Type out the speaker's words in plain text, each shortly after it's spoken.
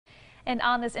And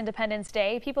on this Independence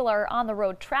Day, people are on the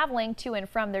road traveling to and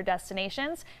from their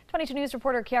destinations. 22 News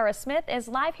reporter Kiara Smith is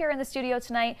live here in the studio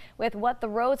tonight with what the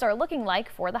roads are looking like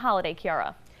for the holiday.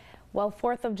 Kiara. Well,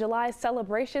 4th of July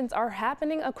celebrations are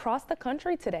happening across the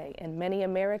country today, and many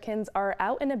Americans are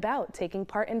out and about taking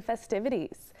part in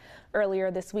festivities.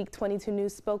 Earlier this week, 22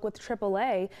 News spoke with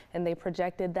AAA, and they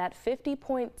projected that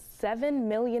 50.7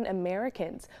 million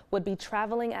Americans would be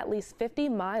traveling at least 50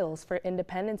 miles for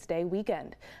Independence Day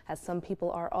weekend, as some people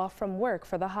are off from work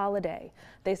for the holiday.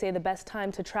 They say the best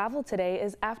time to travel today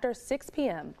is after 6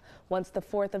 p.m. Once the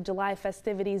 4th of July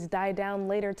festivities die down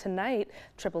later tonight,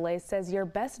 AAA says your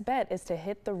best bet is to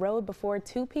hit the road before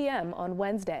 2 p.m. on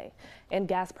Wednesday. And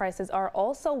gas prices are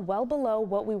also well below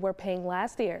what we were paying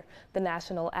last year. The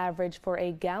national average for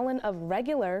a gallon of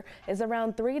regular is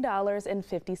around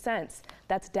 $3.50.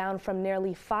 That's down from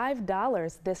nearly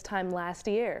 $5 this time last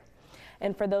year.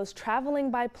 And for those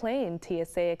traveling by plane,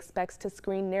 TSA expects to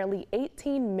screen nearly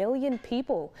 18 million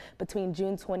people between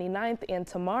June 29th and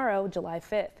tomorrow, July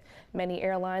 5th. Many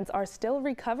airlines are still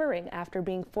recovering after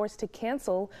being forced to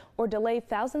cancel or delay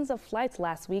thousands of flights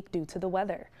last week due to the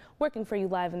weather. Working for you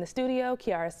live in the studio,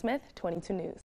 Kiara Smith, 22 News.